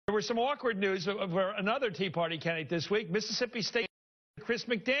was some awkward news for another Tea Party candidate this week. Mississippi State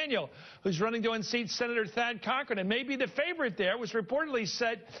McDaniel, who's running to unseat Senator Thad Cochran, and maybe the favorite there, was reportedly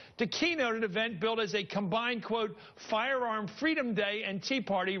set to keynote an event billed as a combined, quote, Firearm Freedom Day and Tea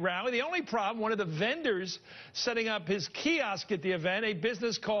Party rally. The only problem, one of the vendors setting up his kiosk at the event, a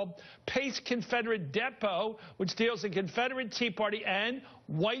business called Pace Confederate Depot, which deals in Confederate Tea Party and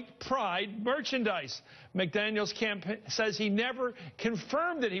white pride merchandise. McDaniel's camp says he never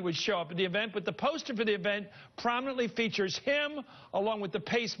confirmed that he would show up at the event, but the poster for the event prominently features him along with the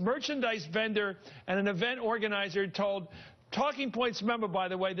Pace merchandise vendor, and an event organizer told Talking Points member, by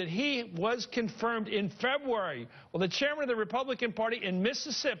the way, that he was confirmed in February. Well, the chairman of the Republican Party in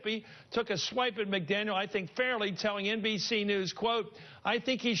Mississippi took a swipe at McDaniel, I think fairly, telling NBC News, quote, I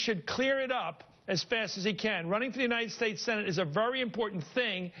think he should clear it up as fast as he can. Running for the United States Senate is a very important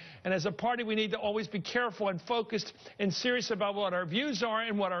thing, and as a party we need to always be careful and focused and serious about what our views are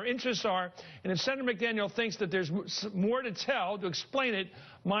and what our interests are. And if Senator McDaniel thinks that there's more to tell to explain it,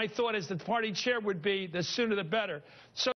 my thought as the party chair would be the sooner the better. So